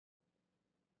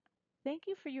Thank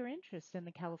you for your interest in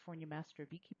the California Master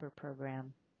Beekeeper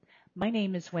Program. My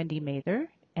name is Wendy Mather,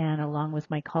 and along with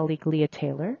my colleague Leah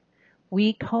Taylor,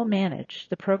 we co-manage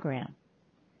the program.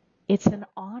 It's an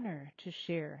honor to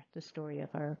share the story of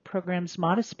our program's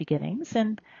modest beginnings,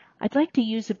 and I'd like to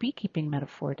use a beekeeping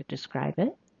metaphor to describe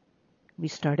it. We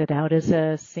started out as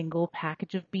a single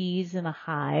package of bees in a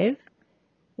hive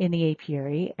in the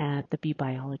apiary at the Bee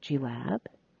Biology Lab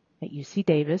at UC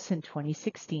Davis in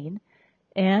 2016.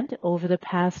 And over the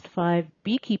past 5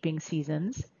 beekeeping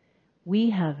seasons, we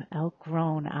have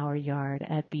outgrown our yard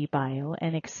at Bee Bio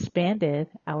and expanded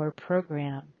our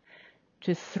program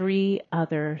to 3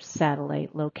 other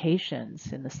satellite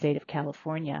locations in the state of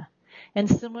California. And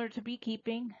similar to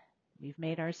beekeeping, we've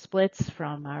made our splits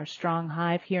from our strong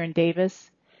hive here in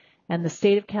Davis, and the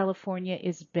state of California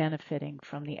is benefiting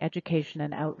from the education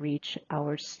and outreach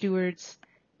our stewards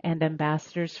and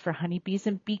ambassadors for honeybees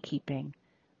and beekeeping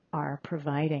are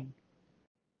providing.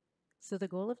 So the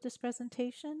goal of this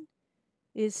presentation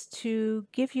is to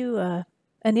give you an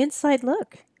inside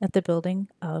look at the building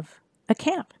of a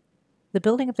camp, the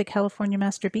building of the California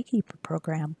Master Beekeeper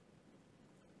Program.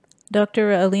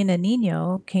 Dr. Alina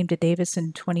Nino came to Davis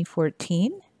in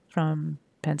 2014 from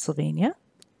Pennsylvania,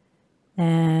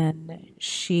 and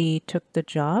she took the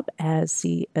job as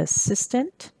the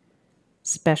assistant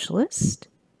specialist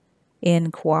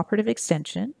in cooperative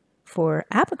extension for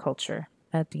apiculture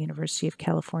at the University of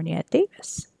California at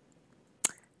Davis.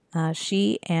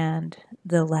 She and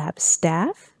the lab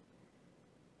staff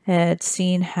had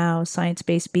seen how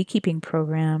science-based beekeeping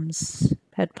programs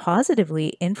had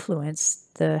positively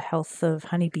influenced the health of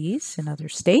honeybees in other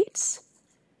states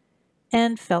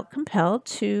and felt compelled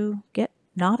to get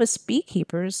novice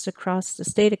beekeepers across the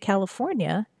state of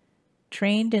California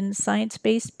trained in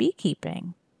science-based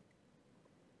beekeeping.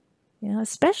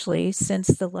 Especially since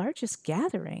the largest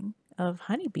gathering of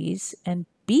honeybees and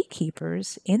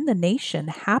beekeepers in the nation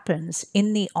happens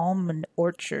in the almond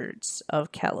orchards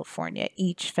of California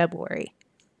each February.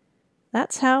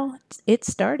 That's how it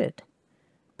started,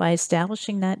 by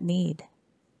establishing that need.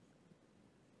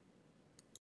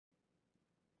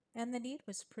 And the need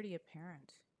was pretty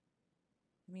apparent.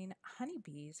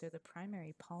 Honeybees are the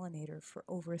primary pollinator for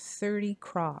over 30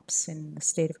 crops in the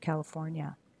state of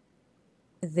California.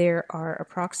 There are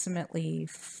approximately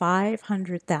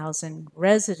 500,000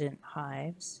 resident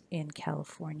hives in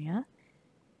California,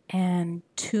 and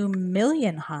 2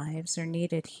 million hives are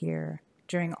needed here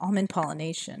during almond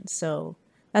pollination. So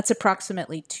that's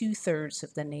approximately 2/3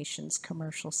 of the nation's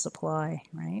commercial supply,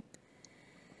 right?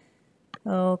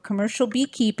 So commercial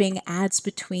beekeeping adds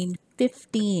between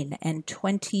 15 and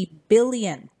 20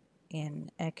 billion in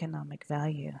economic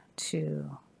value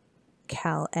to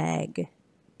CalAg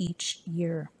each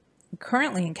year.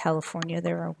 Currently in California,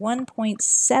 there are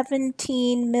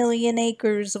 1.17 million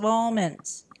acres of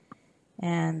almonds,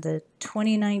 and the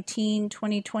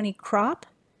 2019-2020 crop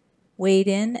weighed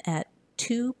in at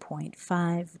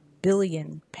 2.5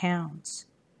 billion pounds.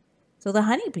 So the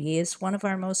honeybee is one of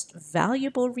our most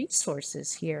valuable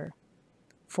resources here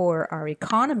for our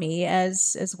economy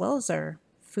as well as our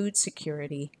food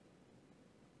security.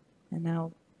 And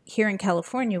now here in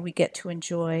California, we get to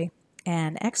enjoy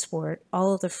and export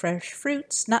all of the fresh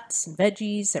fruits, nuts, and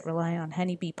veggies that rely on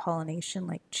honeybee pollination,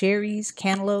 like cherries,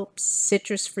 cantaloupes,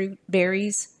 citrus fruit,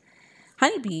 berries.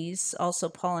 Honeybees also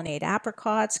pollinate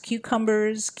apricots,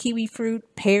 cucumbers, kiwi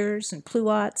fruit, pears, and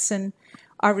pluots, and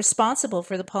are responsible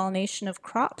for the pollination of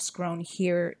crops grown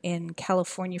here in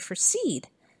California for seed,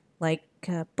 like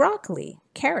broccoli,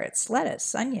 carrots,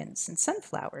 lettuce, onions, and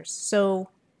sunflowers. So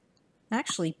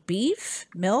actually, beef,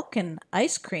 milk, and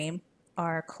ice cream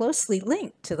are closely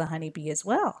linked to the honeybee as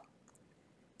well.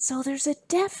 So there's a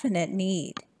definite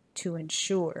need to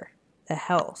ensure the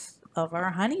health of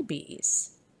our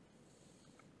honeybees.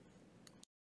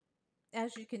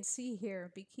 As you can see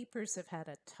here, beekeepers have had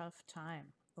a tough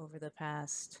time over the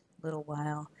past little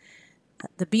while.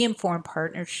 The Bee Informed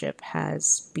Partnership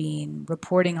has been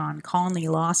reporting on colony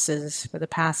losses for the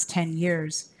past 10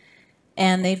 years,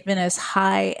 and they've been as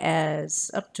high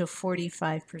as up to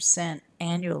 45%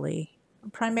 annually,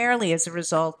 primarily as a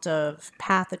result of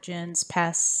pathogens,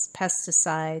 pests,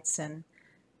 pesticides, and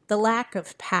the lack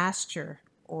of pasture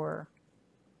or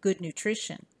good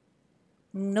nutrition.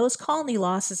 And those colony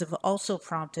losses have also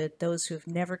prompted those who have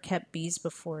never kept bees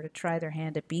before to try their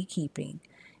hand at beekeeping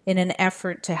in an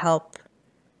effort to help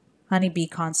honeybee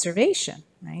conservation,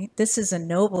 right? This is a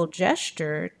noble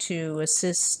gesture to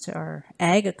assist our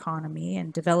ag economy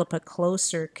and develop a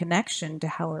closer connection to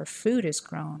how our food is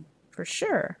grown, for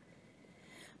sure.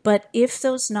 But if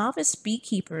those novice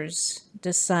beekeepers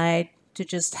decide to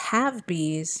just have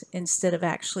bees instead of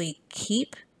actually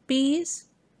keep bees,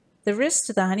 the risk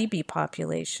to the honeybee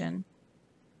population,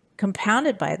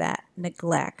 compounded by that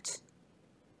neglect,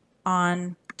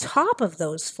 on top of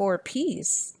those 4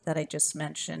 Ps that I just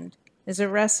mentioned, is a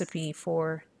recipe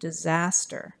for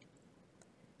disaster.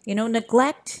 You know,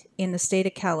 neglect in the state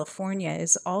of California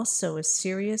is also a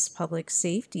serious public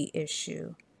safety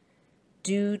issue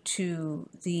due to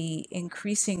the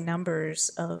increasing numbers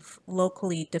of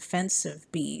locally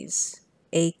defensive bees,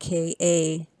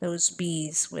 aka those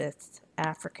bees with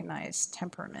Africanized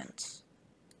temperament.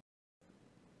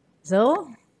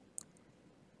 So,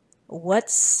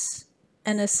 what's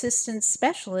an assistant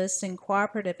specialist in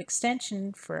cooperative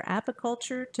extension for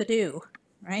apiculture to do,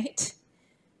 right?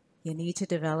 You need to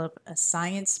develop a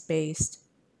science-based,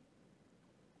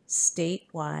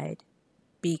 statewide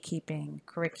beekeeping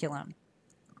curriculum.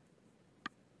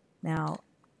 Now,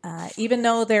 even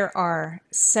though there are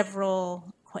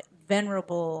several quite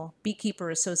venerable beekeeper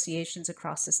associations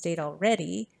across the state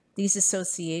already, these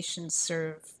associations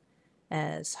serve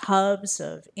as hubs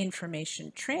of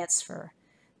information transfer.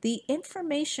 The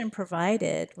information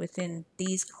provided within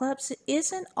these clubs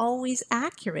isn't always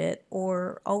accurate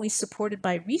or always supported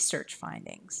by research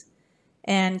findings.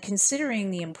 And considering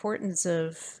the importance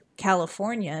of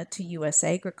California to U.S.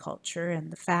 agriculture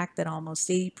and the fact that almost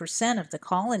 80% of the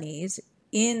colonies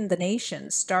in the nation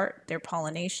start their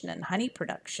pollination and honey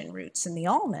production routes in the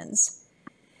almonds,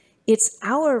 it's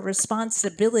our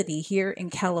responsibility here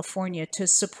in California to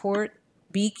support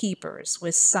beekeepers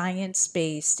with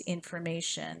science-based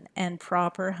information and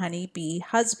proper honeybee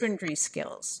husbandry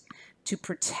skills to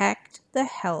protect the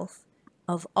health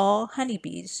of all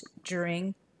honeybees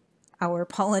during our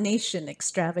pollination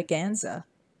extravaganza.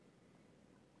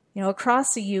 You know,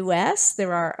 across the U.S.,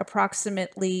 there are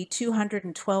approximately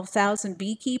 212,000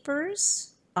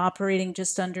 beekeepers operating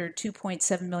just under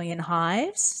 2.7 million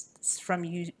hives. It's from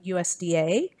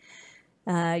USDA.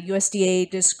 USDA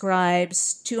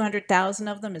describes 200,000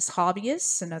 of them as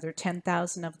hobbyists, another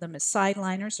 10,000 of them as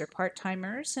sideliners or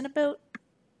part-timers, and about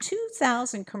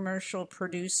 2,000 commercial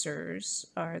producers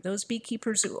are those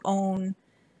beekeepers who own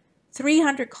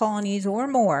 300 colonies or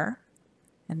more,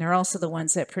 and they're also the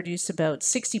ones that produce about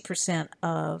 60%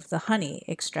 of the honey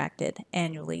extracted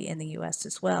annually in the U.S.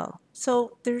 as well.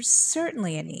 So there's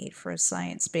certainly a need for a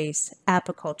science-based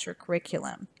apiculture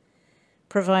curriculum,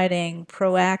 providing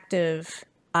proactive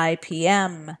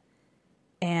IPM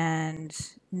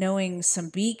and knowing some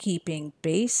beekeeping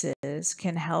bases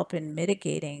can help in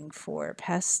mitigating for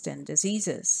pests and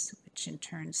diseases, which in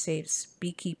turn saves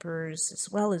beekeepers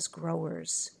as well as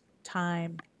growers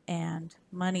time and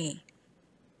money.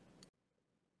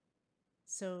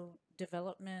 So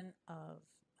development of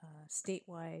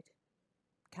statewide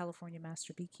California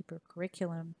Master Beekeeper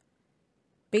curriculum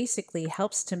basically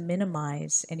helps to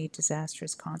minimize any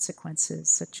disastrous consequences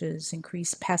such as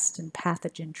increased pest and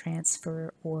pathogen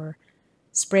transfer or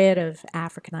spread of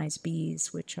Africanized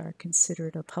bees, which are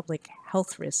considered a public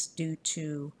health risk due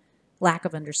to lack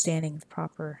of understanding of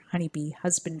proper honeybee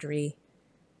husbandry.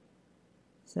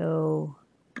 So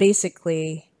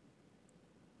basically,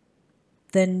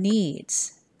 the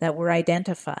needs that were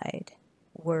identified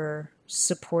were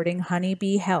supporting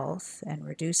honeybee health and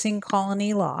reducing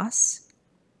colony loss,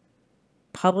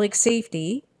 public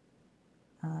safety,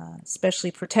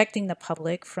 especially protecting the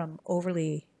public from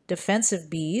overly defensive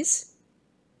bees,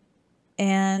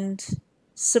 and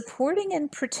supporting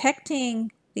and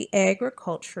protecting the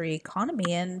agriculture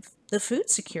economy and the food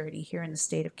security here in the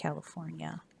state of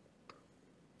California.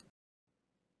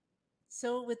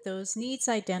 So with those needs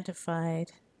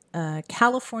identified, a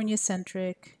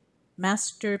California-centric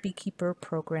Master Beekeeper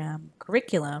Program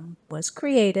curriculum was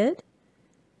created,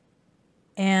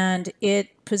 and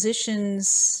it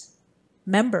positions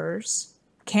members,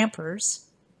 campers,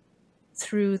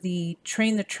 through the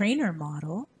train the trainer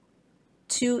model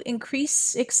to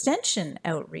increase extension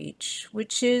outreach,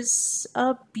 which is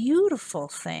a beautiful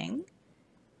thing,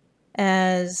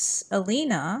 as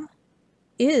Alina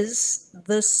is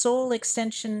the sole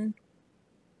extension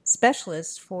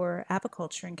specialist for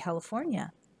apiculture in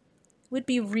California. It would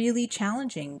be really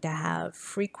challenging to have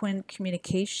frequent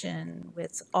communication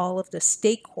with all of the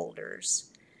stakeholders,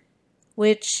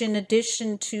 which in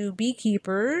addition to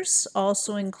beekeepers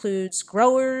also includes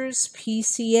growers,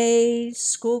 PCAs,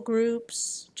 school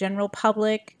groups, general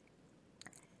public,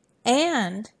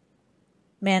 and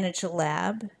manage a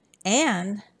lab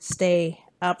and stay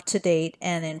up to date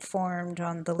and informed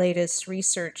on the latest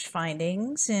research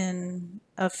findings in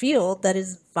a field that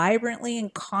is vibrantly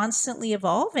and constantly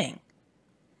evolving.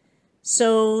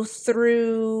 So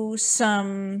through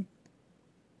some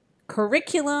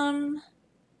curriculum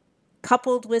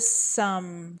coupled with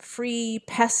some free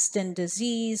pest and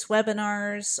disease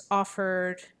webinars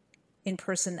offered in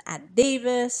person at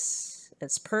Davis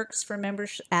as perks for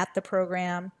members at the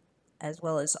program, as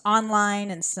well as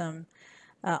online and some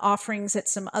offerings at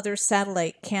some other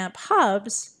satellite camp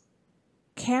hubs,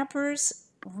 campers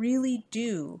really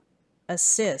do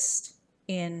assist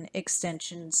in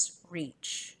Extension's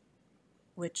reach,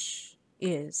 which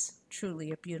is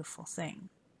truly a beautiful thing.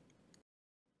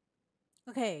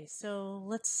 Okay, so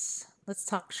let's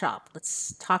talk shop.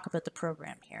 Let's talk about the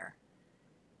program here.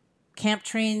 Camp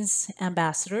trains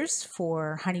ambassadors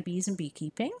for honeybees and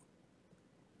beekeeping,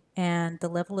 and the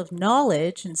level of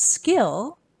knowledge and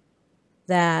skill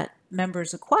that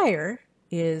members acquire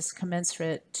is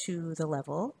commensurate to the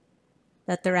level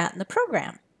that they're at in the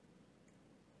program.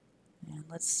 And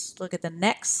let's look at the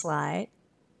next slide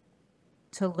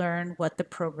to learn what the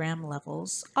program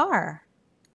levels are.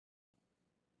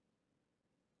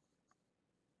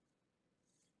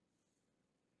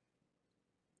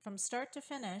 From start to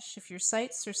finish, if your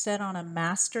sights are set on a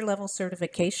master level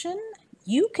certification,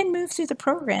 you can move through the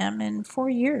program in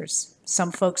 4 years.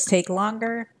 Some folks take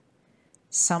longer.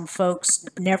 Some folks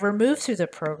never move through the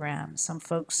program. Some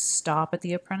folks stop at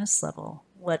the apprentice level.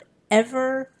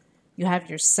 Whatever you have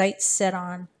your sights set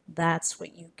on, that's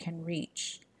what you can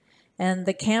reach. And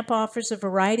the camp offers a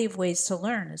variety of ways to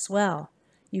learn as well.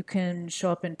 You can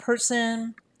show up in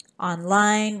person,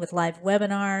 online with live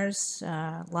webinars,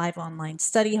 live online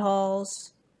study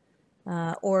halls,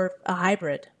 or a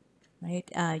hybrid, right?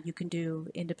 You can do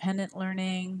independent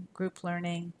learning, group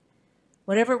learning,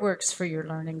 whatever works for your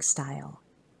learning style.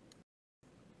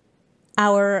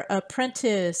 Our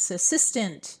apprentice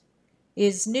assistant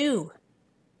is new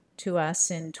to us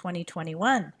in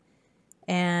 2021,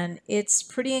 and it's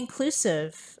pretty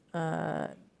inclusive.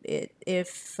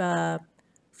 If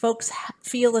folks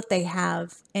feel that they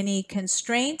have any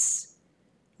constraints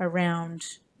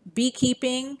around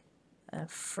beekeeping,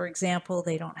 for example,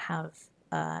 they don't have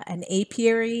an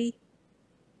apiary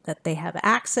that they have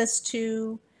access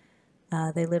to,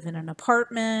 they live in an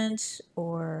apartment,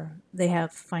 or they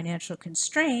have financial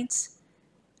constraints,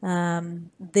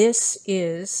 this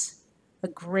is a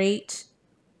great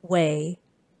way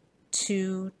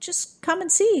to just come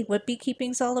and see what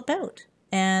beekeeping's all about.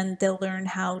 And they'll learn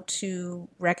how to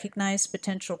recognize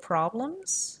potential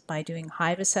problems by doing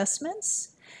hive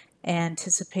assessments,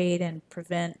 anticipate and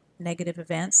prevent negative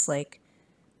events like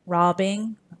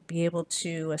robbing, be able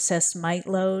to assess mite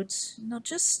loads. And they'll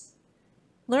just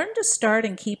learn to start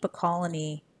and keep a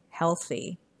colony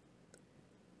healthy.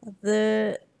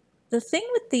 The thing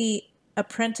with the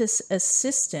apprentice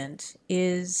assistant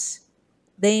is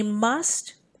they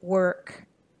must work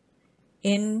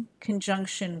in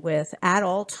conjunction with, at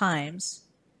all times,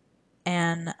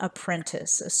 an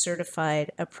apprentice, a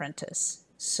certified apprentice.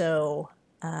 So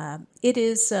it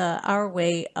is our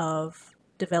way of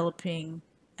developing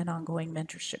an ongoing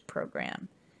mentorship program.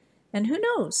 And who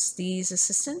knows, these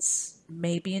assistants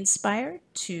may be inspired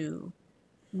to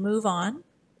move on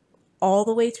all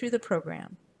the way through the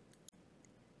program.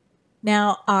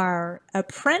 Now, our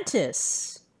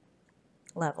apprentice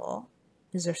level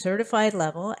is a certified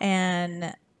level,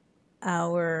 and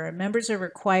our members are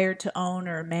required to own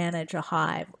or manage a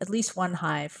hive, at least one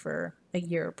hive for a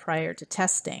year prior to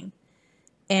testing.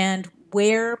 And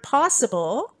where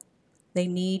possible, they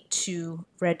need to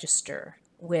register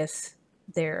with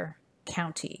their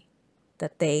county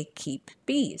that they keep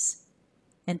bees.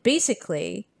 And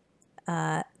basically,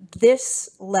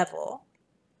 this level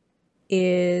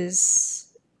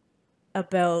is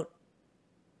about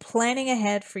planning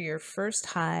ahead for your first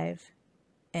hive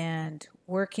and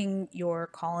working your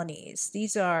colonies.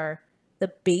 These are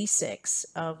the basics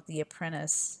of the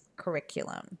apprentice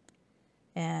curriculum.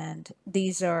 And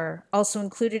these are also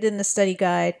included in the study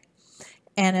guide.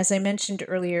 And as I mentioned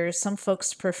earlier, some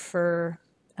folks prefer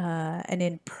an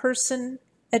in-person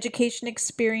education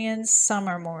experience. Some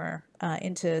are more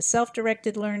into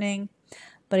self-directed learning.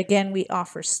 But again, we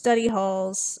offer study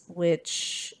halls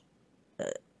which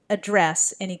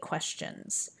address any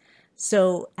questions.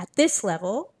 So at this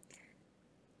level,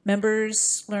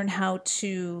 members learn how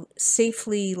to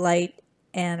safely light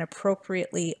and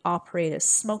appropriately operate a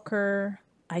smoker,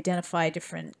 identify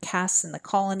different casts in the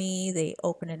colony. They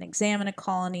open and examine a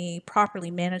colony,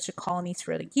 properly manage a colony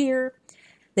throughout a year.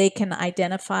 They can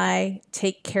identify,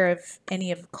 take care of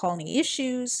any of the colony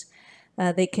issues.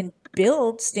 They can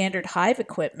build standard hive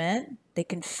equipment. They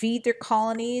can feed their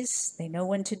colonies. They know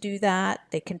when to do that.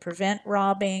 They can prevent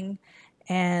robbing,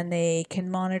 and they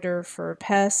can monitor for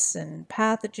pests and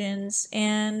pathogens.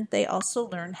 And they also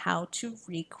learn how to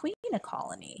requeen a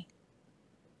colony.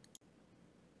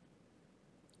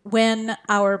 When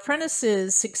our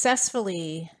apprentices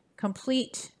successfully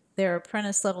complete their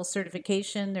apprentice level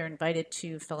certification, they're invited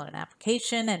to fill out an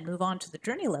application and move on to the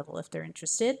journey level if they're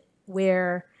interested,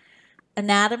 where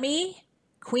anatomy,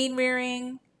 queen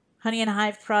rearing, honey and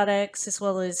hive products, as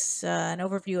well as an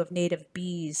overview of native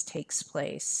bees takes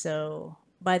place. So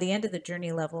by the end of the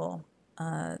journey level,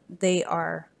 they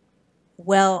are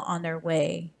well on their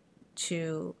way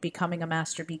to becoming a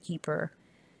master beekeeper.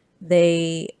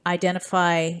 They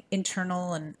identify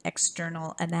internal and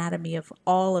external anatomy of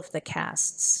all of the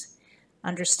castes,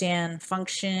 understand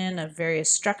function of various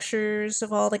structures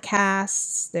of all the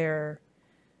castes, their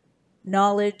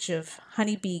knowledge of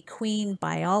honeybee queen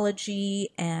biology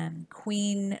and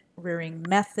queen rearing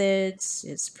methods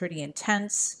is pretty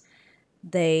intense.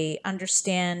 They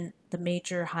understand the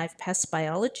major hive pest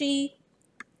biology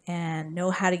and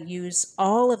know how to use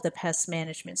all of the pest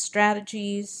management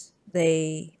strategies.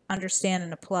 They understand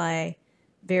and apply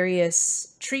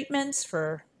various treatments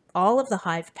for all of the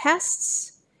hive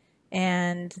pests,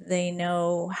 and they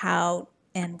know how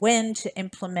and when to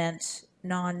implement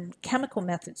non-chemical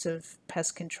methods of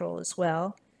pest control as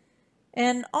well.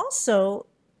 And also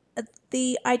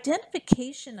the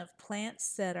identification of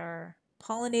plants that are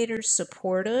pollinator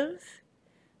supportive,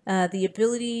 the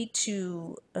ability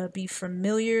to be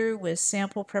familiar with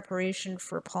sample preparation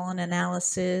for pollen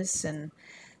analysis, and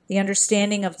the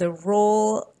understanding of the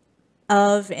role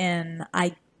of and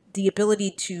the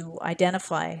ability to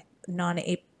identify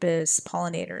non-apis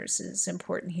pollinators is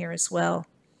important here as well.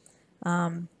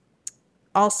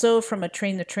 Also, from a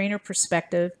train-the-trainer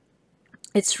perspective,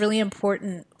 it's really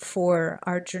important for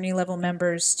our journey level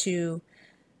members to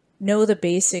know the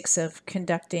basics of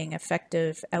conducting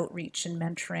effective outreach and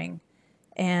mentoring.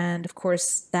 And of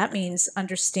course, that means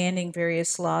understanding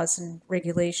various laws and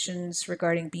regulations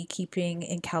regarding beekeeping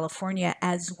in California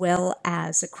as well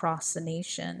as across the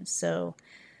nation. So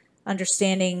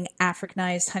understanding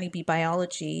Africanized honeybee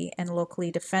biology and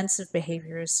locally defensive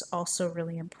behavior is also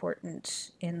really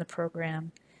important in the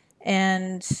program.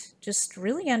 And just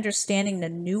really understanding the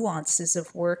nuances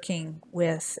of working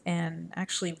with and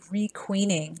actually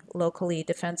requeening locally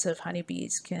defensive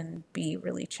honeybees can be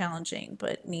really challenging,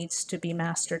 but needs to be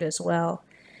mastered as well.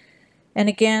 And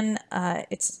again,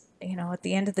 it's, at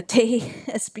the end of the day,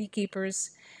 as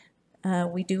beekeepers,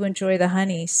 we do enjoy the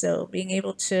honey. So being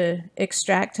able to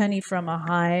extract honey from a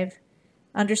hive,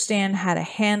 understand how to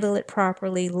handle it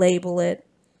properly, label it,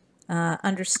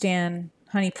 understand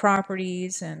honey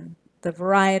properties and the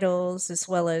varietals, as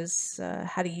well as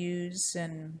how to use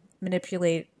and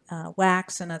manipulate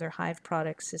wax and other hive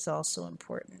products is also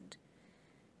important.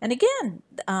 And again,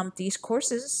 these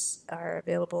courses are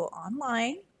available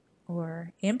online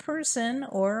or in person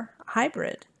or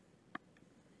hybrid.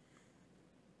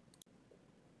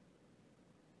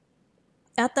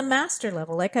 At the master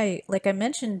level, like I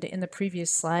mentioned in the previous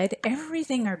slide,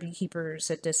 everything our beekeepers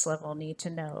at this level need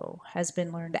to know has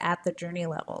been learned at the journey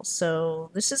level. So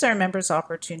this is our members'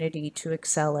 opportunity to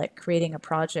excel at creating a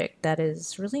project that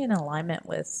is really in alignment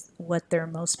with what they're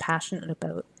most passionate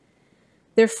about.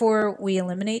 Therefore, we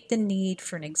eliminate the need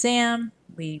for an exam.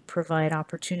 We provide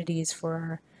opportunities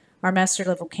for our master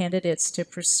level candidates to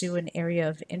pursue an area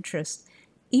of interest,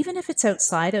 even if it's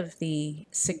outside of the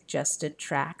suggested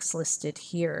tracks listed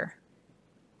here.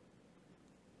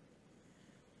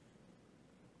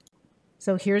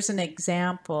 So here's an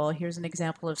example. Here's an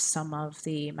example of some of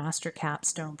the master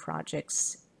capstone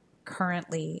projects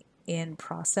currently in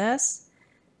process.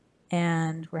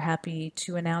 And we're happy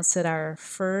to announce that our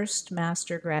first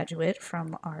master graduate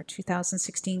from our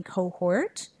 2016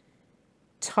 cohort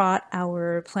taught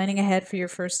our Planning Ahead for Your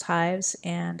First Hives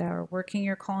and our Working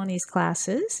Your Colonies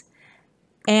classes,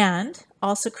 and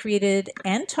also created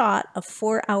and taught a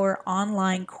 4-hour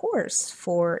online course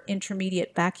for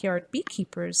intermediate backyard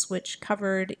beekeepers, which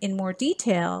covered in more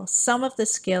detail some of the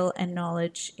skill and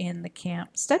knowledge in the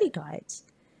camp study guides.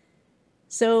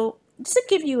 So just to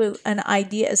give you an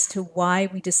idea as to why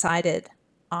we decided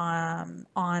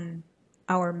on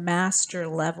our master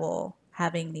level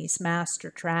having these master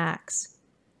tracks.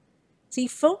 See,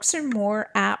 folks are more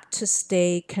apt to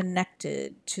stay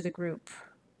connected to the group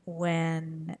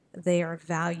when they are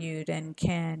valued and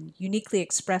can uniquely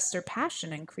express their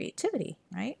passion and creativity,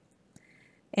 right?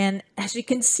 And as you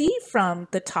can see from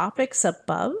the topics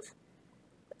above,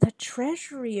 the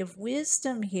treasury of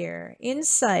wisdom here,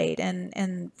 insight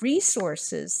and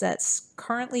resources that's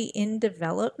currently in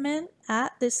development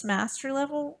at this master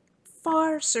level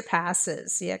far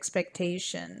surpasses the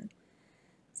expectation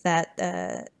that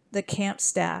the camp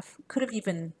staff could have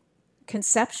even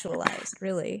conceptualized,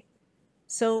 really.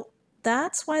 So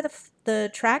that's why the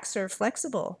tracks are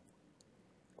flexible.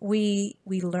 we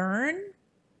learn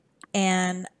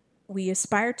and we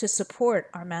aspire to support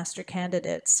our master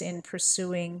candidates in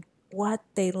pursuing what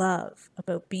they love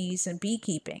about bees and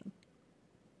beekeeping.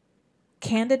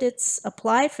 Candidates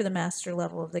apply for the master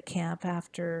level of the camp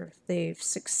after they've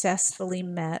successfully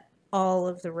met all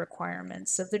of the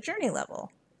requirements of the journey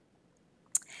level.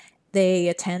 They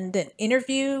attend an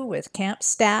interview with camp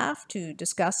staff to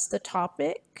discuss the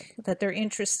topic that they're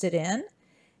interested in,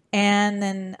 and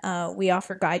then we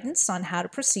offer guidance on how to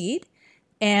proceed.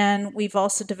 And we've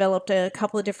also developed a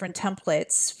couple of different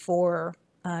templates for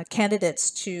candidates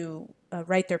to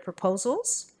write their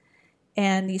proposals.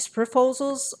 And these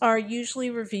proposals are usually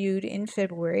reviewed in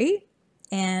February,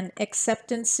 and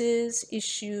acceptances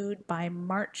issued by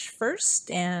March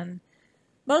 1st. And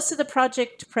most of the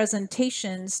project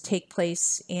presentations take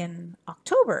place in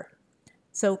October.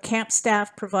 So camp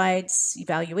staff provides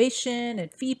evaluation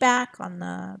and feedback on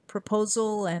the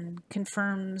proposal and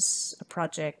confirms a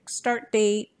project start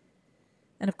date.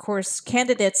 And of course,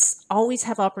 candidates always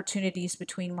have opportunities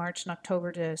between March and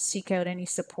October to seek out any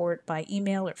support by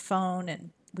email or phone, and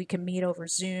we can meet over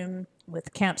Zoom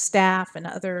with camp staff and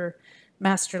other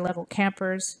master level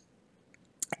campers.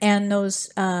 And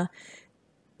those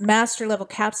master level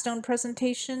capstone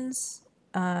presentations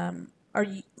are,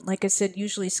 like I said,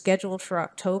 usually scheduled for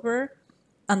October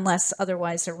unless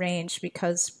otherwise arranged,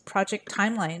 because project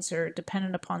timelines are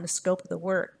dependent upon the scope of the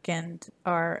work and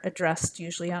are addressed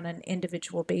usually on an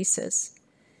individual basis.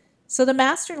 So the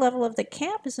master level of the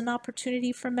camp is an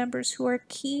opportunity for members who are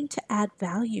keen to add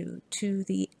value to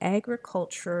the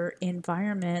agriculture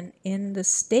environment in the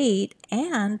state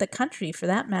and the country, for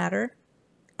that matter,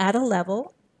 at a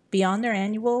level beyond their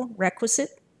annual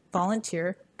requisite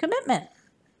volunteer commitment.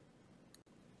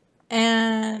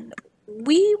 And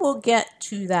we will get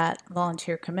to that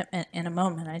volunteer commitment in a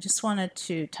moment. I just wanted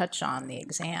to touch on the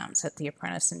exams at the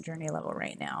apprentice and journey level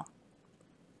right now.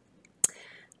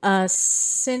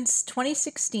 Since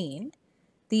 2016,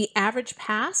 the average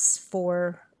pass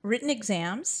for written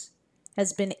exams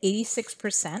has been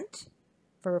 86%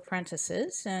 for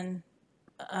apprentices, and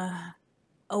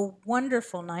a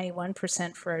wonderful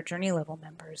 91% for our journey level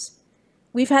members.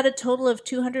 We've had a total of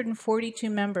 242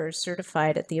 members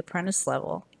certified at the apprentice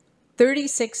level,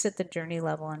 36 at the journey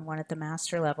level, and 1 at the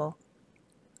master level.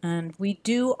 And we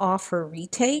do offer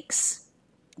retakes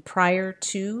prior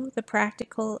to the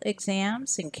practical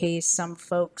exams in case some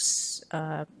folks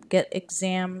get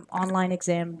online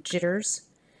exam jitters,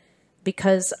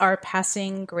 because our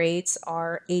passing grades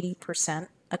are 80%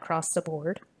 across the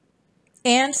board.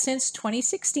 And since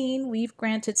 2016, we've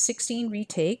granted 16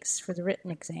 retakes for the written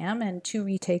exam and 2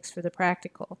 retakes for the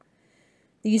practical.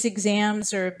 These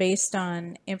exams are based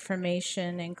on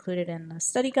information included in the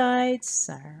study guides,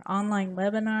 our online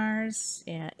webinars,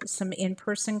 some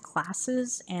in-person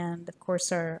classes, and of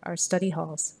course our study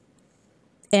halls.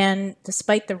 And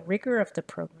despite the rigor of the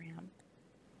program,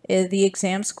 the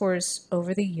exam scores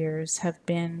over the years have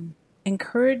been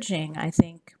encouraging, I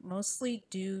think, mostly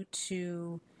due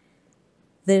to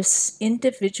this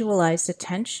individualized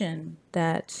attention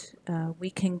that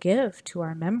we can give to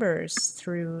our members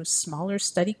through smaller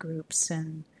study groups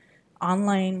and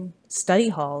online study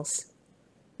halls.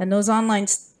 And those online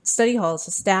study halls,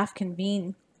 the staff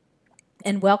convene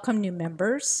and welcome new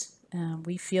members.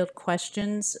 We field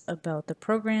questions about the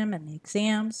program and the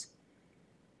exams.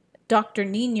 Dr.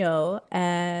 Nino,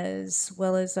 as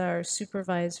well as our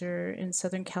supervisor in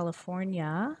Southern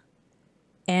California,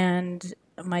 and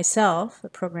myself, the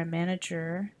program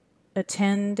manager,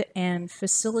 attend and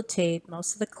facilitate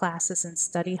most of the classes in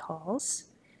study halls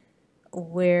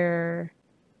where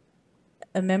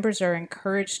members are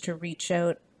encouraged to reach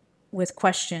out with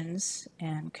questions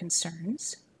and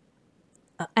concerns.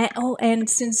 And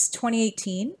since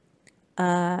 2018,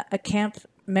 a camp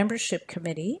membership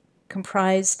committee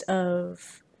comprised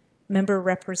of member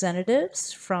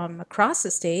representatives from across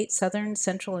the state, Southern,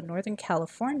 Central, and Northern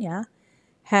California,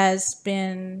 has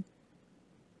been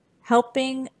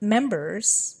helping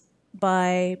members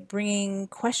by bringing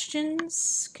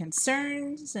questions,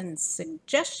 concerns, and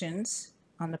suggestions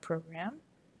on the program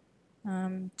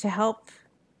to help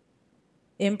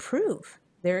improve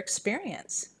their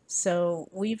experience. So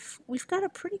we've got a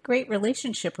pretty great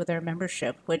relationship with our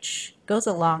membership, which goes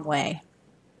a long way.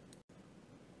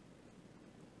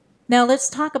 Now let's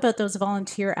talk about those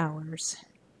volunteer hours.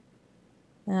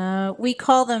 We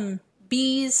call them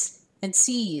B's and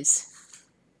C's.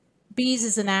 B's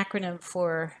is an acronym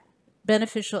for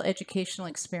Beneficial Educational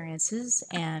Experiences,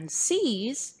 and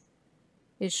C's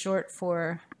is short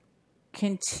for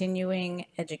Continuing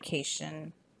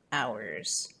Education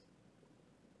Hours.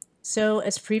 So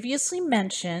as previously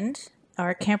mentioned,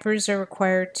 our campers are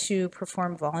required to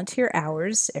perform volunteer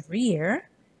hours every year,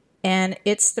 and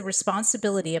it's the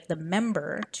responsibility of the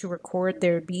member to record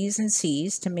their B's and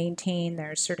C's to maintain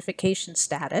their certification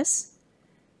status.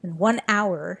 And 1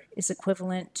 hour is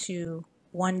equivalent to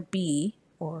 1 B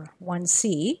or 1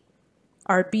 C.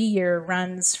 Our B year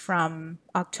runs from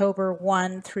October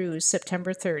 1 through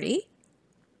September 30.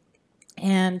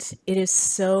 And it is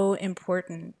so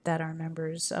important that our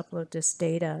members upload this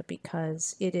data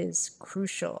because it is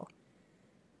crucial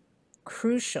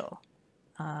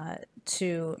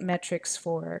to metrics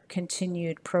for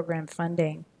continued program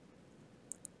funding.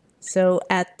 So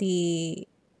at the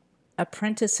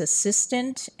apprentice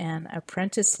assistant and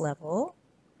apprentice level,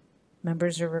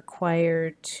 members are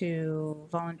required to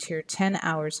volunteer 10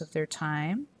 hours of their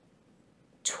time,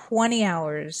 20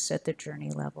 hours at the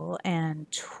journey level,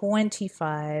 and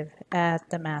 25 at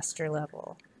the master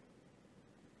level.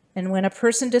 And when a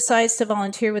person decides to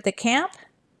volunteer with the camp,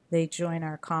 they join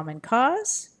our common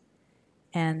cause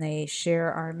and they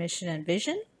share our mission and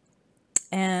vision.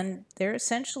 And they're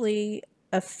essentially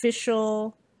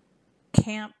official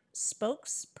camp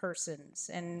spokespersons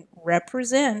and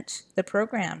represent the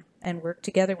program and work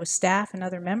together with staff and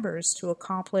other members to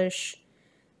accomplish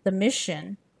the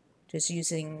mission, just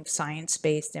using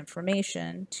science-based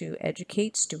information to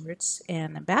educate stewards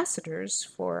and ambassadors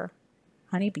for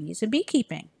honeybees and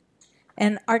beekeeping.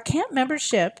 And our camp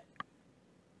membership,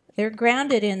 they're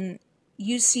grounded in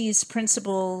UC's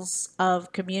principles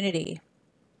of community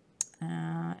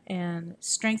and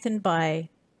strengthened by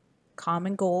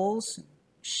common goals,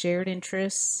 shared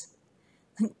interests,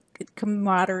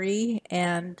 camaraderie,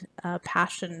 and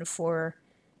passion for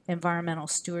environmental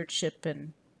stewardship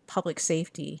and public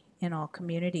safety in all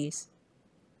communities.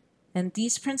 And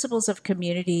these principles of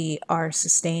community are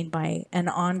sustained by an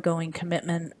ongoing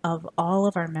commitment of all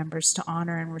of our members to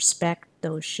honor and respect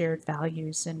those shared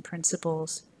values and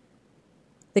principles.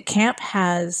 The camp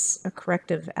has a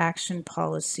corrective action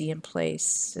policy in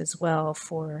place as well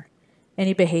for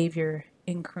any behavior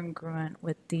incongruent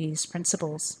with these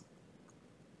principles.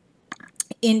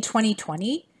 In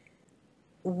 2020,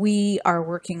 we are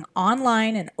working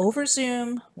online and over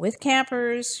Zoom with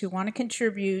campers who want to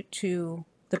contribute to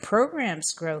the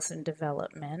program's growth and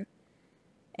development.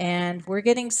 And we're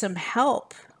getting some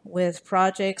help with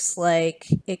projects like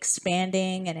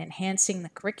expanding and enhancing the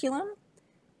curriculum,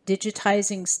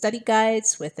 digitizing study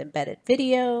guides with embedded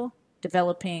video,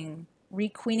 developing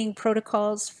requeening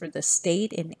protocols for the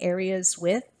state in areas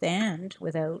with and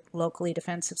without locally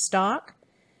defensive stock,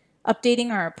 updating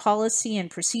our policy and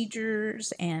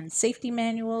procedures and safety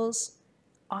manuals,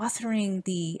 authoring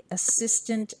the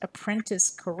assistant apprentice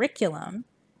curriculum,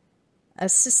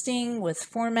 assisting with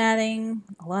formatting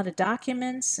a lot of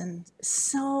documents, and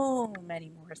so many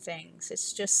more things.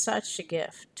 It's just such a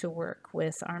gift to work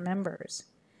with our members.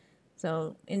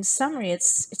 So in summary,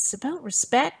 it's about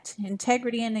respect,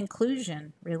 integrity, and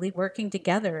inclusion, really working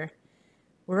together.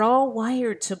 We're all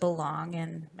wired to belong,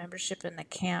 and membership in the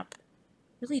camp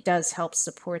really does help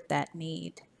support that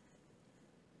need.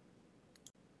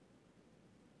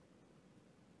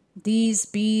 These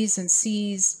B's and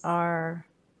C's are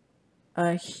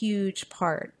a huge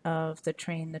part of the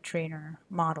train the trainer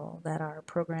model that our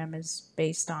program is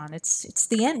based on. It's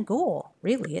the end goal,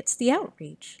 really. It's the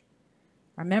outreach.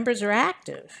 Our members are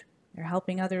active. They're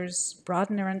helping others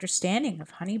broaden their understanding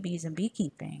of honeybees and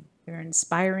beekeeping. They're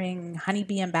inspiring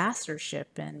honeybee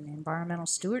ambassadorship and environmental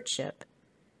stewardship.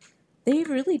 They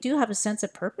really do have a sense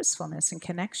of purposefulness and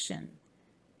connection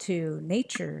to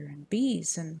nature and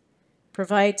bees and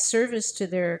provide service to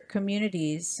their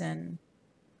communities. And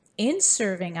in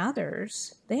serving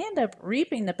others, they end up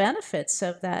reaping the benefits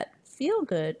of that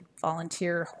feel-good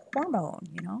volunteer hormone,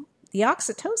 the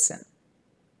oxytocin.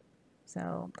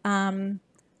 So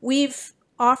we've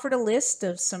offered a list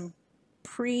of some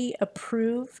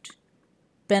pre-approved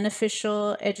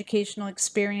beneficial educational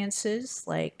experiences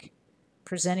like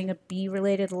presenting a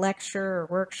bee-related lecture or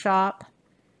workshop,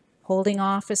 holding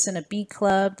office in a bee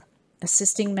club,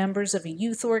 assisting members of a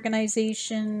youth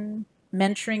organization,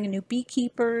 mentoring new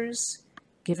beekeepers,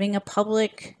 giving a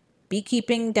public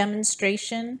beekeeping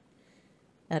demonstration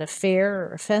at a fair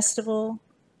or a festival,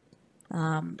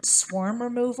 swarm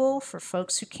removal for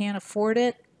folks who can't afford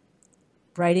it,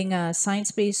 writing a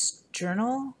science-based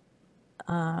journal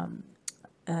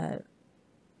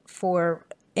for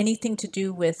anything to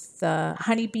do with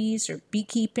honeybees or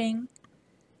beekeeping,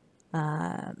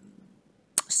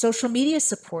 social media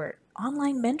support,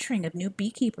 online mentoring of new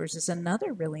beekeepers is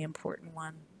another really important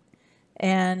one,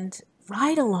 and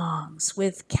ride-alongs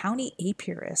with county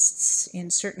apiarists in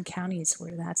certain counties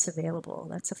where that's available.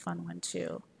 That's a fun one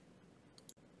too.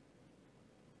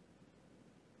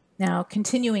 Now,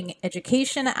 continuing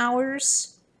education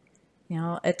hours,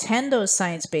 attend those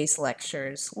science-based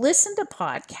lectures, listen to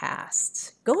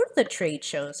podcasts, go to the trade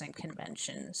shows and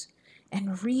conventions,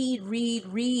 and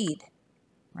read,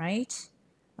 right?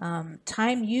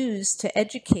 Time used to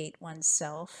educate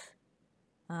oneself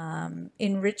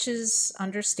enriches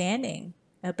understanding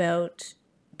about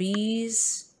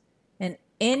bees and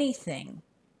anything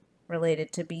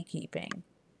related to beekeeping.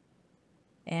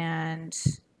 And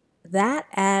that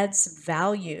adds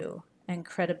value and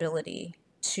credibility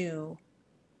to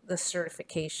the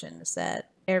certifications that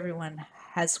everyone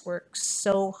has worked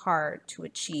so hard to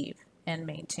achieve and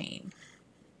maintain.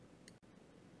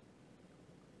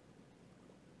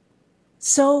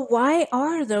 So why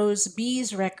are those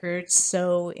bees records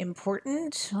so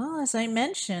important? Well, as I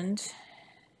mentioned,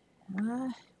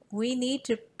 we need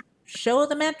to show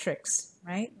the metrics,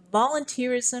 right?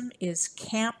 Volunteerism is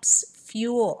CAMP's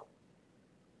fuel.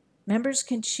 Members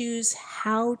can choose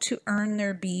how to earn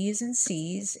their B's and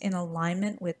C's in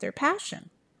alignment with their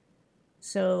passion.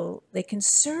 So they can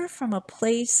serve from a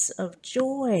place of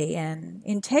joy and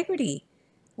integrity,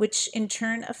 which in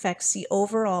turn affects the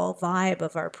overall vibe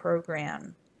of our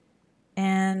program.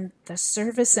 And the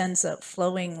service ends up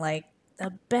flowing like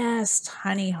the best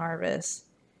honey harvest.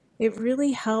 It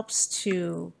really helps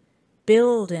to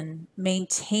build and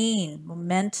maintain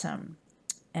momentum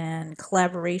and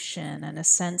collaboration and a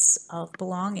sense of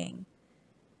belonging.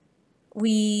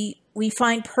 We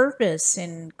find purpose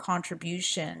in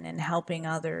contribution and helping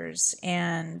others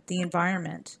and the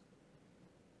environment.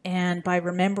 And by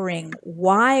remembering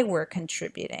why we're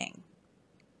contributing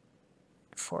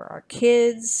for our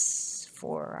kids,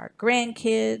 for our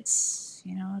grandkids,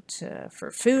 for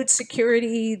food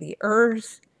security, the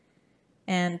earth,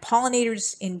 and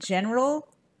pollinators in general,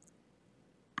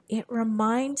 it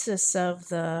reminds us of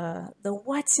the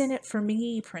what's in it for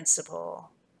me principle.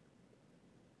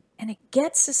 And it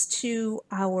gets us to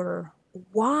our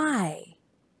why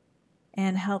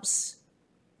and helps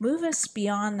move us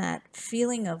beyond that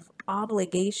feeling of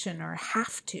obligation or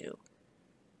have to.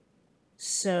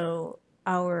 So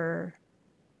our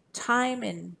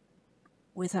time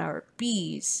with our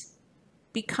bees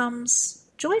becomes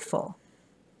joyful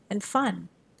and fun.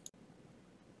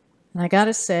 And I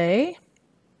gotta say,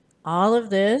 all of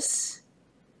this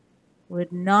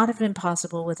would not have been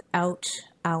possible without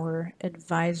our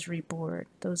advisory board,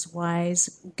 those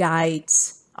wise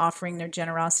guides offering their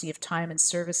generosity of time and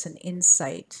service and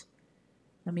insight.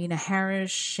 Amina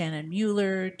Harris, Shannon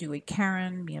Mueller, Dewey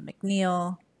Karen, Mia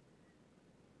McNeil.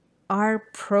 Our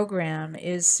program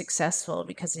is successful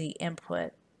because of the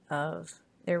input of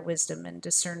their wisdom and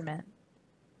discernment.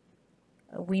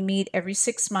 We meet every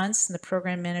 6 months, and the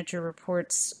program manager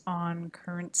reports on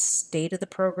current state of the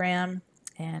program.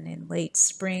 And in late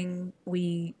spring,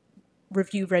 we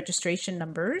review registration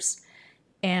numbers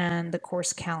and the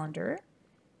course calendar.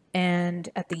 And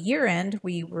at the year end,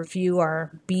 we review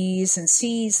our B's and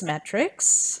C's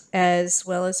metrics, as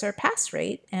well as our pass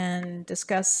rate, and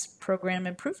discuss program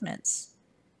improvements.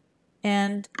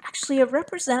 And actually, a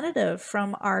representative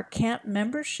from our camp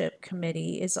membership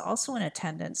committee is also in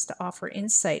attendance to offer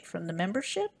insight from the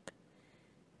membership,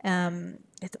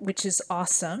 which is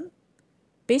awesome.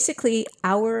 Basically,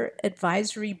 our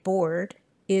advisory board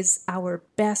is our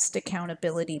best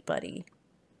accountability buddy.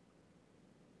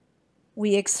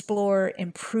 We explore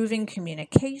improving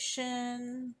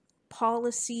communication,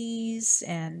 policies,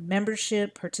 and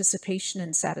membership participation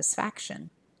and satisfaction.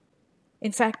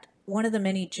 In fact, one of the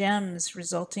many gems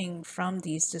resulting from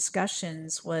these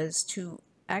discussions was to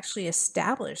actually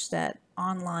establish that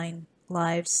online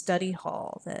live study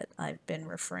hall that I've been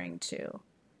referring to.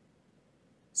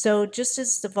 So just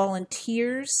as the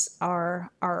volunteers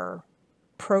are our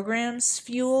program's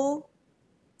fuel,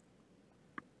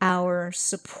 our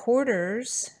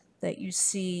supporters that you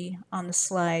see on the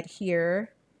slide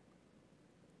here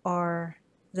are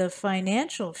the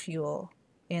financial fuel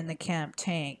in the camp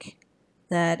tank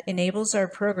that enables our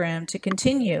program to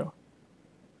continue.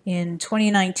 In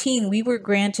 2019, we were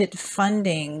granted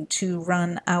funding to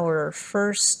run our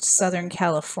first Southern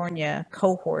California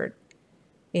cohort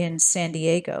in San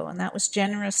Diego, and that was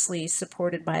generously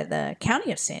supported by the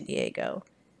County of San Diego.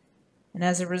 And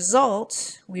as a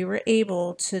result, we were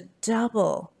able to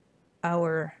double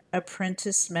our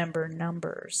apprentice member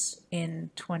numbers in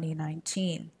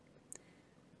 2019.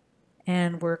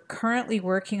 And we're currently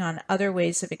working on other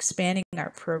ways of expanding our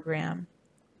program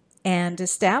and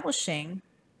establishing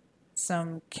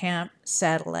some camp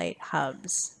satellite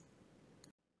hubs.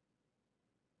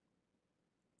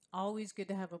 Always good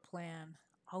to have a plan.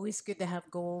 Always good to have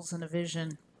goals and a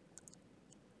vision.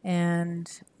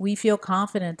 And we feel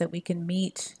confident that we can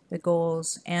meet the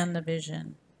goals and the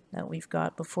vision that we've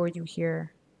got before you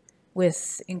here.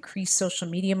 With increased social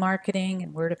media marketing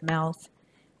and word of mouth,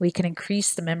 we can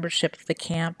increase the membership of the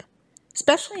camp,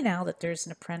 especially now that there's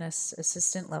an apprentice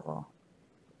assistant level.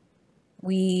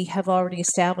 We have already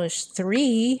established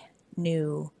 3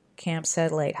 new camp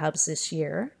satellite hubs this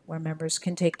year where members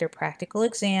can take their practical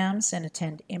exams and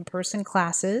attend in-person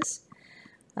classes.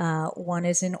 One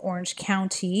is in Orange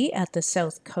County at the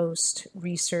South Coast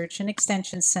Research and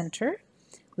Extension Center.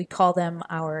 We call them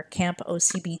our Camp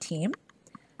OCB team.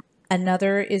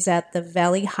 Another is at the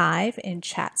Valley Hive in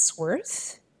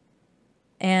Chatsworth.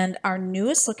 And our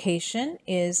newest location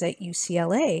is at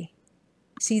UCLA.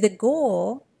 See, the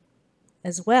goal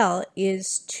as well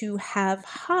is to have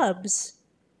hubs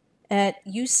at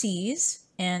UCs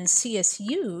and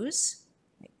CSUs,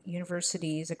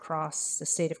 universities across the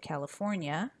state of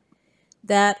California,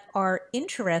 that are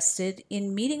interested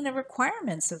in meeting the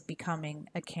requirements of becoming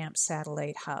a camp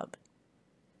satellite hub.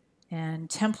 And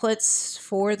templates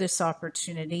for this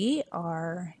opportunity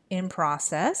are in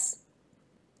process.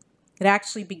 It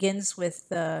actually begins with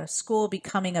the school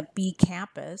becoming a bee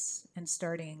campus and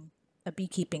starting a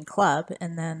beekeeping club,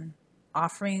 and then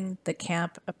offering the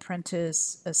camp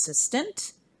apprentice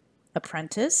assistant,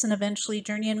 apprentice, and eventually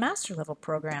journey and master level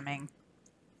programming.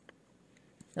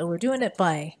 So we're doing it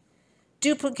by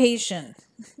duplication.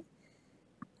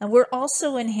 And we're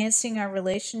also enhancing our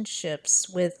relationships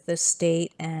with the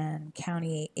state and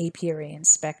county apiary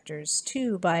inspectors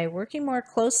too by working more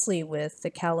closely with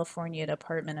the California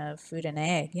Department of Food and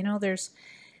Ag. You know, there's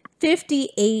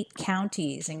 58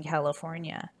 counties in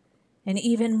California, and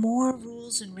even more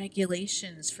rules and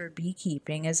regulations for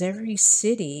beekeeping, as every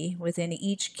city within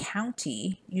each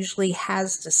county usually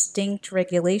has distinct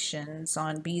regulations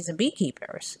on bees and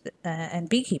beekeepers and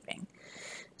beekeeping.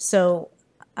 So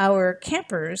our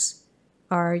campers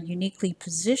are uniquely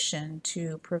positioned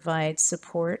to provide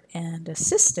support and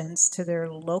assistance to their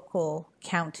local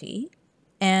county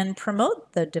and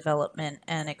promote the development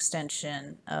and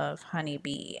extension of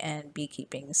honeybee and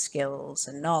beekeeping skills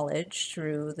and knowledge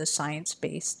through the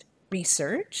science-based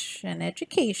research and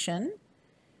education,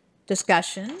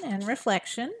 discussion, and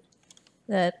reflection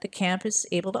that the camp is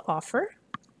able to offer.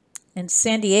 And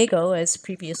San Diego, as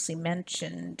previously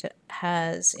mentioned,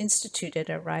 has instituted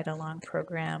a ride-along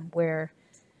program where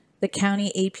the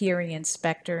county apiary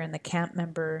inspector and the camp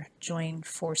member join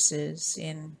forces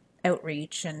in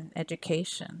outreach and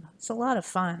education. It's a lot of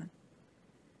fun.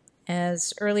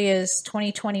 As early as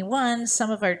 2021, some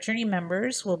of our Journey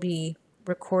members will be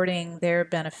recording their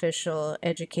beneficial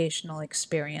educational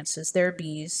experiences, their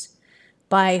bees,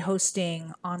 by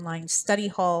hosting online study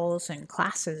halls and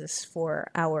classes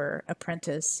for our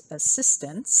apprentice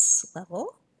assistants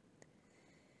level.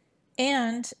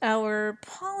 And our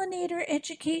pollinator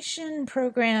education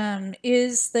program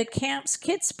is the Camp's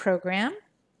Kids program.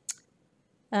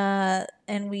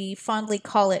 And we fondly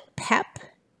call it PEP.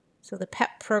 So the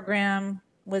PEP program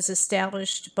was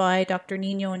established by Dr.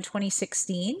 Nino in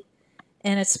 2016,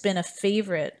 and it's been a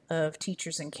favorite of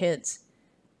teachers and kids.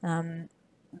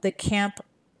 The camp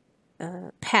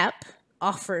PEP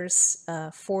offers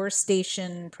a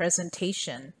 4-station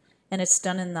presentation, and it's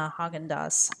done in the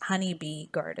Haagen-Dazs honeybee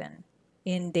garden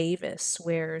in Davis,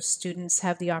 where students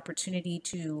have the opportunity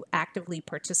to actively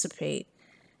participate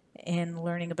in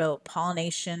learning about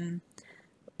pollination,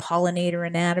 pollinator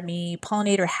anatomy,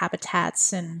 pollinator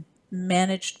habitats, and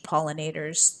managed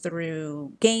pollinators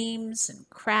through games and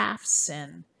crafts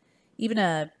and even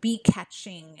a bee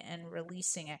catching and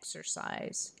releasing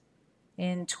exercise.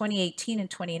 In 2018 and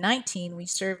 2019, we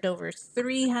served over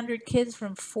 300 kids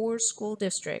from 4 school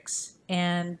districts,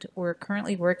 and we're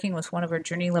currently working with one of our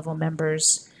Journey level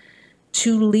members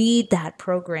to lead that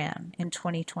program in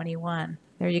 2021.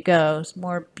 There you go. It's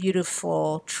more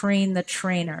beautiful train the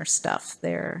trainer stuff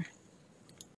there.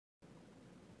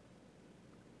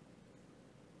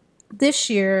 This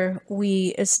year, we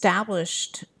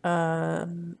established a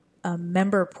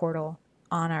member portal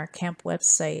on our camp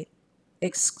website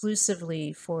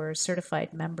exclusively for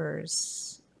certified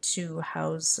members to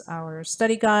house our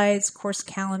study guides, course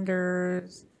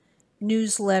calendars,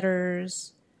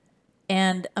 newsletters,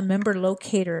 and a member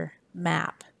locator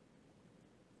map.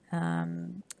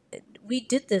 We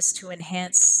did this to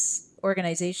enhance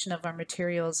organization of our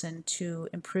materials and to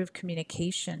improve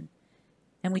communication.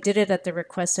 And we did it at the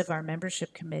request of our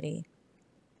membership committee.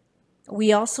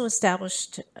 We also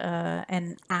established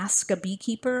an Ask a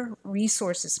Beekeeper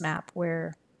resources map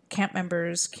where camp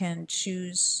members can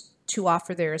choose to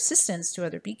offer their assistance to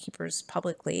other beekeepers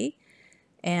publicly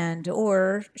and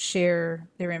or share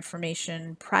their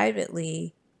information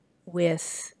privately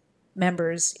with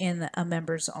members in a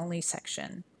members only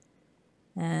section.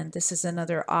 And this is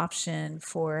another option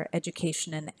for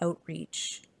education and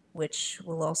outreach, which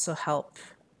will also help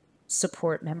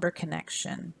support member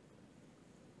connection.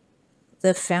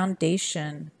 The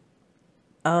foundation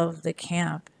of the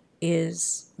camp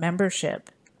is membership.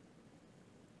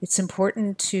 It's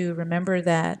important to remember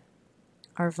that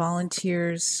our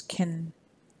volunteers can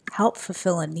help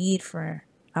fulfill a need for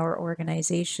our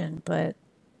organization, but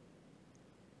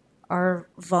our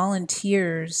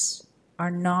volunteers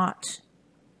are not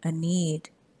a need.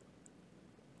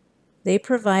 They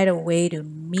provide a way to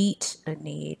meet a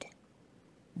need.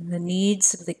 And the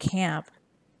needs of the camp,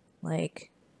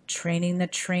 like training the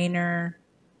trainer,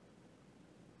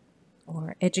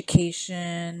 or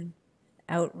education,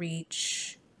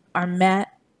 outreach, are met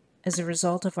as a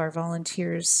result of our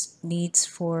volunteers' needs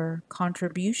for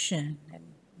contribution and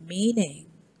meaning,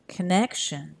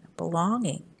 connection,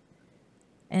 belonging,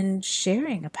 and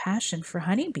sharing a passion for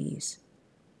honeybees.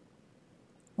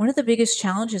 One of the biggest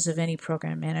challenges of any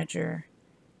program manager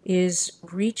is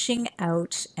reaching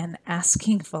out and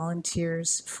asking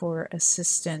volunteers for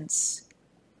assistance.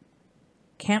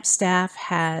 Camp staff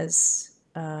has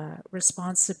a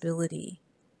responsibility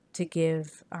to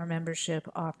give our membership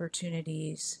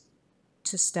opportunities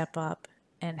to step up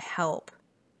and help.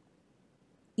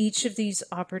 Each of these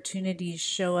opportunities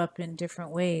show up in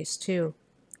different ways too.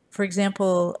 For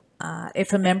example,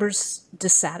 if a member's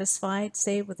dissatisfied,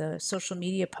 say, with a social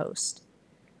media post,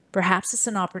 perhaps it's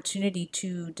an opportunity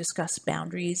to discuss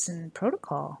boundaries and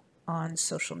protocol on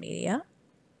social media.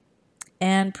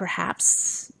 And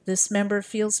perhaps this member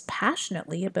feels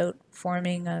passionately about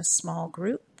forming a small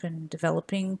group and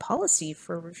developing policy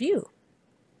for review.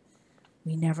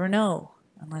 We never know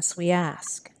unless we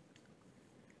ask.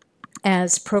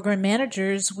 As program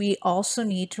managers, we also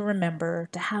need to remember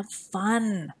to have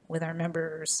fun with our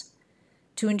members,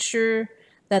 to ensure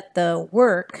that the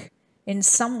work in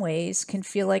some ways can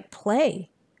feel like play.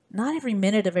 Not every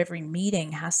minute of every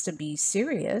meeting has to be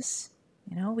serious.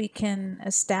 We can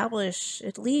establish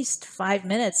at least 5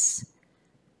 minutes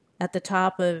at the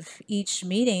top of each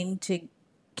meeting to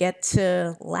get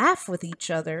to laugh with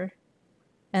each other,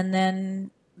 and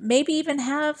then maybe even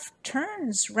have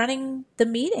turns running the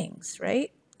meetings,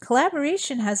 right?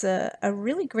 Collaboration has a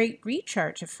really great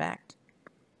recharge effect.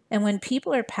 And when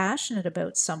people are passionate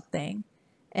about something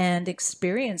and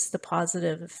experience the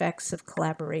positive effects of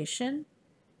collaboration,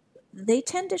 they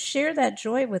tend to share that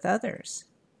joy with others.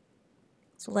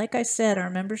 So like I said, our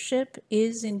membership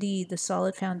is indeed the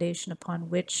solid foundation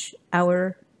upon which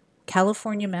our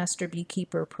California Master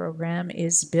Beekeeper Program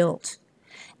is built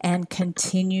and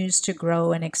continues to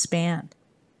grow and expand.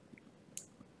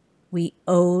 We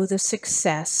owe the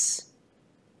success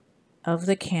of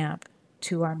the camp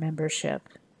to our membership.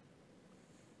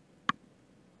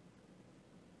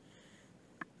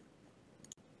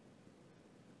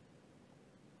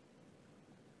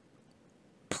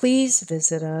 Please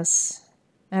visit us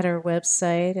at our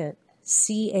website at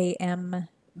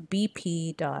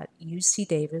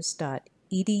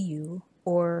cambp.ucdavis.edu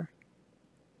or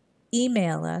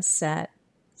email us at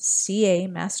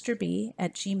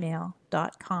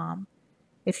camasterb@gmail.com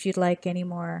if you'd like any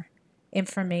more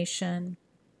information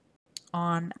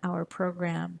on our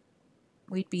program.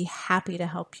 We'd be happy to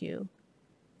help you,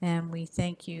 and we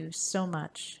thank you so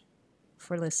much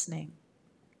for listening.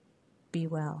 Be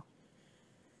well.